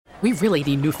We really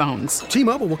need new phones.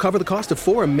 T-Mobile will cover the cost of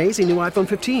 4 amazing new iPhone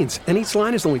 15s, and each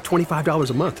line is only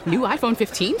 $25 a month. New iPhone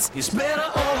 15s? It's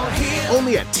better over here.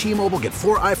 Only at T-Mobile, get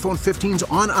 4 iPhone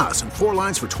 15s on us and 4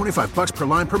 lines for $25 per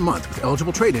line per month with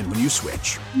eligible trade-in when you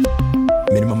switch.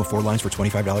 Minimum of 4 lines for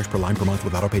 $25 per line per month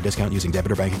with autopay discount using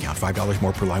debit or bank account. $5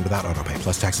 more per line without autopay,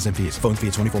 plus taxes and fees. Phone fee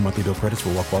at 24 monthly bill credits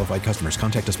for well-qualified customers.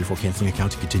 Contact us before canceling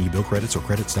account to continue bill credits or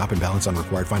credit stop and balance on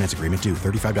required finance agreement due.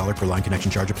 $35 per line connection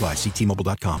charge applies. See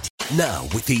T-Mobile.com. Now,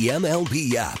 with the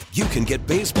MLB app, you can get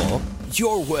baseball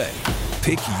your way.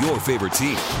 Pick your favorite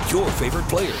team, your favorite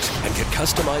players, and get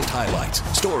customized highlights,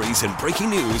 stories, and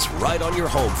breaking news right on your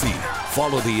home feed.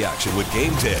 Follow the action with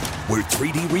Game Day, where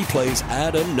 3D replays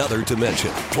add another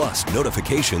dimension. Plus,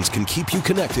 notifications can keep you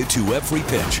connected to every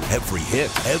pitch, every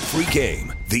hit, every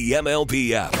game. The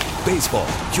MLB app. Baseball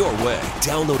your way.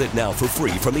 Download it now for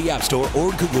free from the App Store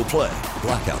or Google Play.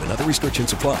 Blackout and other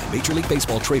restrictions apply. Major League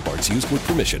Baseball trademarks used with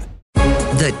permission.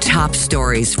 The top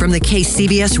stories from the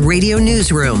KCBS Radio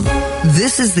Newsroom.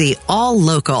 This is the All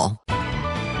Local.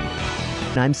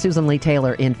 I'm Susan Lee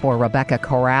Taylor in for Rebecca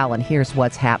Corral, and here's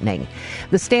what's happening.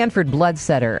 The Stanford Blood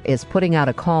Center is putting out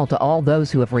a call to all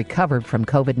those who have recovered from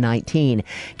COVID-19.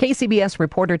 KCBS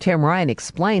reporter Tim Ryan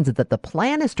explains that the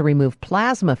plan is to remove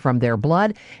plasma from their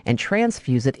blood and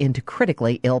transfuse it into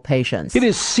critically ill patients. It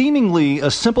is seemingly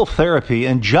a simple therapy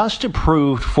and just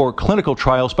approved for clinical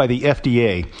trials by the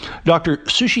FDA. Dr.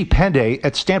 Sushi Pandey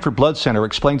at Stanford Blood Center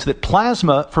explains that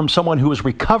plasma from someone who has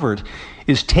recovered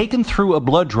is taken through a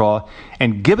blood draw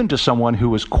and given to someone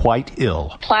who is quite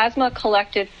ill. Plasma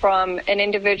collected from an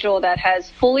individual that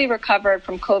has fully recovered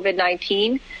from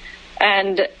COVID-19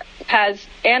 and has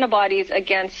antibodies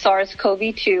against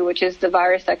SARS-CoV-2, which is the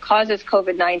virus that causes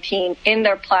COVID-19, in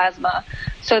their plasma,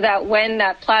 so that when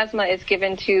that plasma is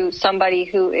given to somebody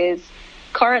who is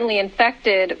currently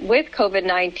infected with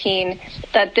COVID-19,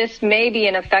 that this may be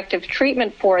an effective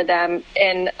treatment for them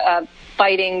in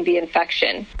fighting the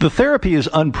infection. The therapy is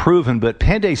unproven, but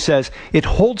Pandey says it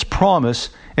holds promise,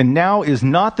 and now is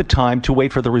not the time to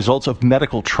wait for the results of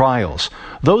medical trials.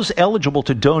 Those eligible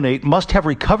to donate must have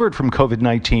recovered from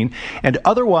COVID-19 and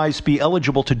otherwise be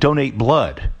eligible to donate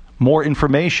blood. More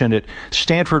information at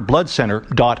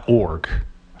stanfordbloodcenter.org.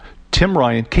 Tim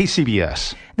Ryan,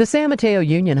 KCBS. The San Mateo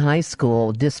Union High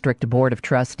School District Board of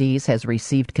Trustees has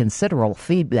received considerable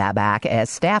feedback as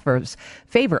staffers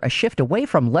favor a shift away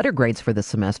from letter grades for the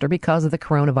semester because of the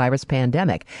coronavirus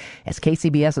pandemic. As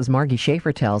KCBS's Margie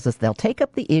Schaefer tells us, they'll take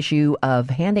up the issue of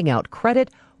handing out credit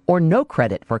or no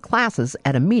credit for classes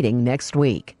at a meeting next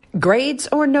week. Grades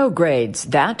or no grades?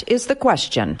 That is the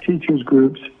question. Teachers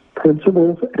groups,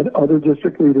 principals, and other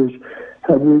district leaders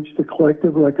have reached a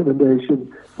collective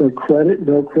recommendation that credit,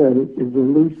 no credit is the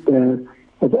least bad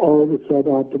of all the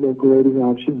suboptimal grading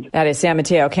options. That is San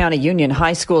Mateo County Union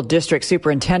High School District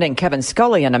Superintendent Kevin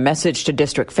Scully in a message to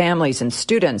district families and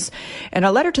students. In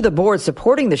a letter to the board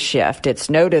supporting the shift, it's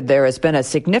noted there has been a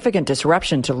significant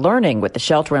disruption to learning with the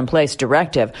shelter-in-place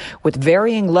directive, with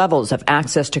varying levels of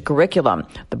access to curriculum.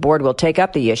 The board will take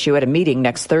up the issue at a meeting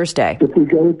next Thursday. If we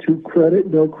go to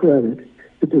credit, no credit,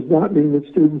 it does not mean that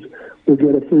students will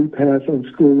get a free pass on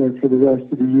schoolwork for the rest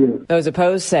of the year. Those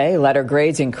opposed say letter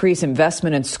grades increase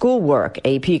investment in schoolwork.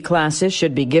 AP classes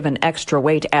should be given extra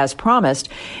weight as promised,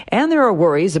 and there are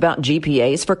worries about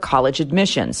GPAs for college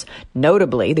admissions.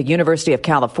 Notably, the University of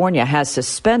California has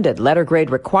suspended letter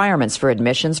grade requirements for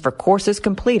admissions for courses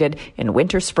completed in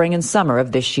winter, spring, and summer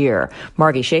of this year.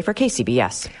 Margie Schaefer,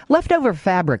 KCBS. Leftover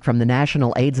fabric from the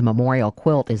National AIDS Memorial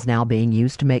Quilt is now being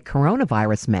used to make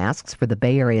coronavirus masks for the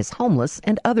Bay Area's homeless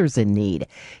and others in need.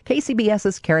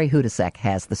 KCBS's Carrie Hudasek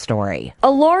has the story. A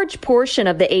large portion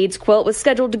of the AIDS quilt was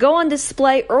scheduled to go on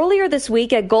display earlier this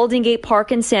week at Golden Gate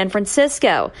Park in San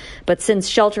Francisco. But since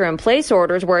shelter-in-place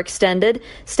orders were extended,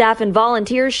 staff and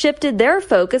volunteers shifted their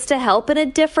focus to help in a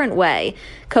different way.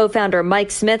 Co-founder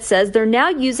Mike Smith says they're now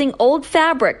using old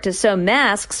fabric to sew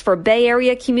masks for Bay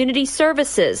Area Community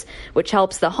Services, which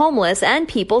helps the homeless and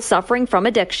people suffering from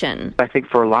addiction. I think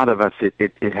for a lot of us,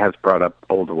 it has brought up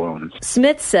old wounds.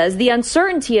 Smith says the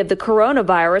uncertainty of the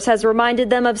coronavirus has reminded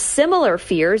them of similar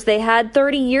fears they had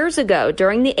 30 years ago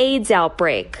during the AIDS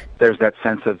outbreak. There's that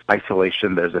sense of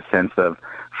isolation. There's a sense of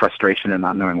frustration and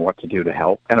not knowing what to do to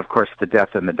help. And of course, the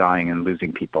death and the dying and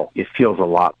losing people. It feels a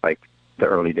lot like the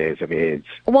early days of AIDS.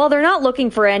 While they're not looking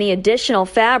for any additional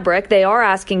fabric, they are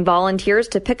asking volunteers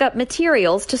to pick up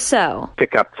materials to sew.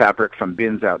 Pick up fabric from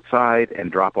bins outside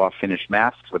and drop off finished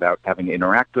masks without having to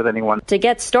interact with anyone. To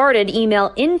get started,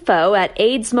 email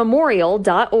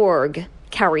info@aidsmemorial.org.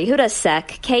 Kauri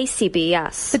Hudasek,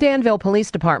 KCBS. The Danville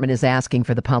Police Department is asking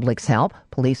for the public's help.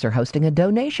 Police are hosting a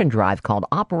donation drive called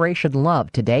Operation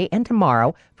Love today and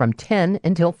tomorrow from 10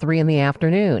 until 3 in the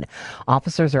afternoon.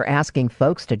 Officers are asking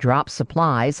folks to drop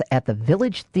supplies at the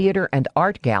Village Theater and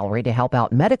Art Gallery to help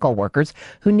out medical workers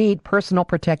who need personal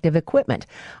protective equipment.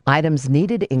 Items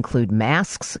needed include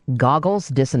masks, goggles,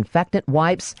 disinfectant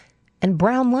wipes, and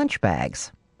brown lunch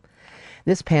bags.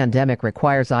 This pandemic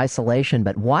requires isolation,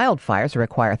 but wildfires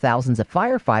require thousands of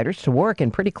firefighters to work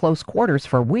in pretty close quarters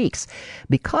for weeks.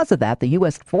 Because of that, the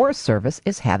U.S. Forest Service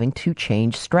is having to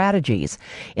change strategies.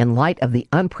 In light of the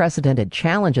unprecedented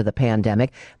challenge of the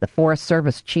pandemic, the Forest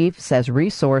Service chief says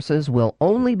resources will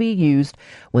only be used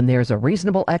when there's a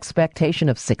reasonable expectation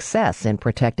of success in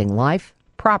protecting life,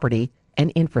 property,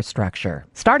 and infrastructure.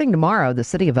 Starting tomorrow, the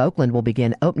city of Oakland will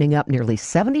begin opening up nearly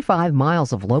 75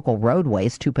 miles of local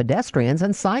roadways to pedestrians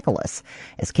and cyclists.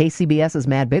 As KCBS's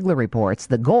Matt Bigler reports,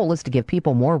 the goal is to give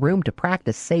people more room to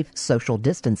practice safe social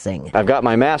distancing. I've got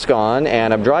my mask on,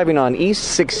 and I'm driving on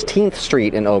East 16th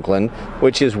Street in Oakland,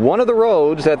 which is one of the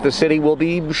roads that the city will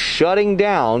be shutting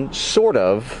down, sort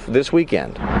of, this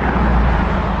weekend.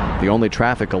 The only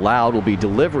traffic allowed will be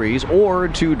deliveries or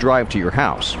to drive to your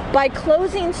house. By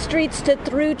closing streets to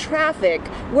through traffic,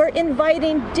 we're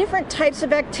inviting different types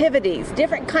of activities,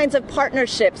 different kinds of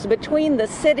partnerships between the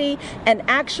city and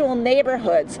actual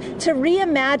neighborhoods to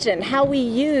reimagine how we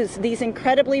use these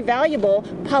incredibly valuable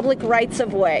public rights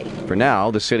of way. For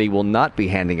now, the city will not be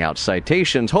handing out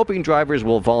citations, hoping drivers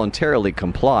will voluntarily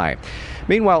comply.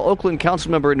 Meanwhile, Oakland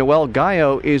Councilmember Noel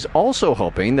Gallo is also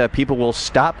hoping that people will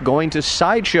stop going to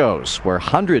sideshows, where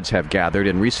hundreds have gathered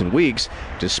in recent weeks,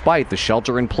 despite the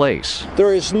shelter in place.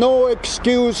 There is no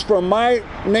excuse for my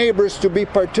neighbors to be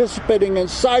participating in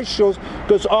sideshows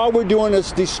because all we're doing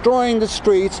is destroying the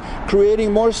streets,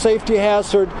 creating more safety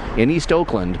hazard. In East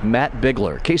Oakland, Matt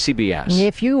Bigler, KCBS.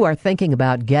 If you are thinking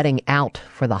about getting out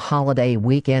for the holiday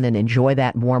weekend and enjoy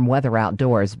that warm weather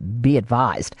outdoors, be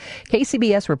advised.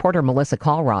 KCBS reporter Melissa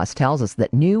Colross tells us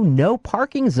that new no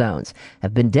parking zones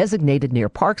have been designated near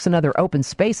parks and other open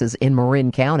spaces in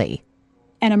Marin County.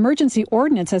 An emergency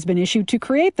ordinance has been issued to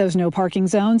create those no parking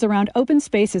zones around open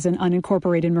spaces in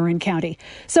unincorporated Marin County.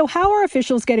 So how are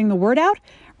officials getting the word out?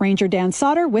 Ranger Dan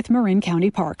Sauter with Marin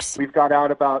County Parks. We've got out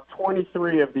about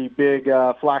 23 of the big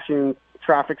flashing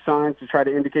traffic signs to try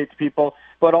to indicate to people,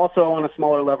 but also on a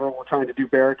smaller level, we're trying to do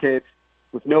barricades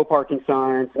with no parking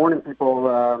signs, warning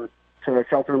people to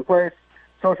shelter in place,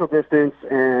 social distance,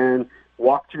 and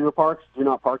walk to your parks. Do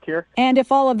not park here. And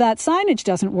if all of that signage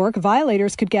doesn't work,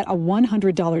 violators could get a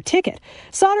 $100 ticket.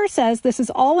 Sauter says this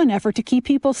is all an effort to keep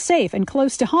people safe and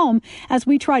close to home as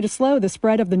we try to slow the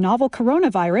spread of the novel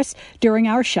coronavirus during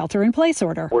our shelter-in-place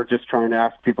order. We're just trying to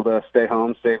ask people to stay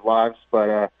home, save lives, but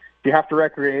if you have to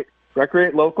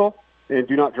recreate local. And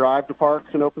do not drive to parks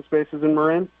and open spaces in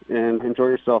Marin, and enjoy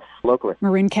yourself locally.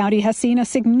 Marin County has seen a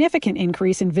significant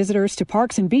increase in visitors to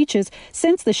parks and beaches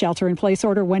since the shelter-in-place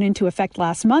order went into effect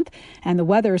last month, and the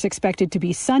weather is expected to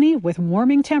be sunny with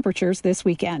warming temperatures this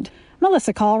weekend.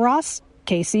 Melissa Colross,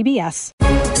 KCBS.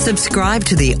 Subscribe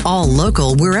to the All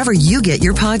Local wherever you get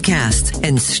your podcasts,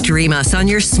 and stream us on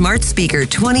your smart speaker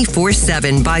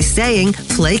 24/7 by saying,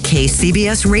 "Play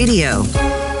KCBS Radio."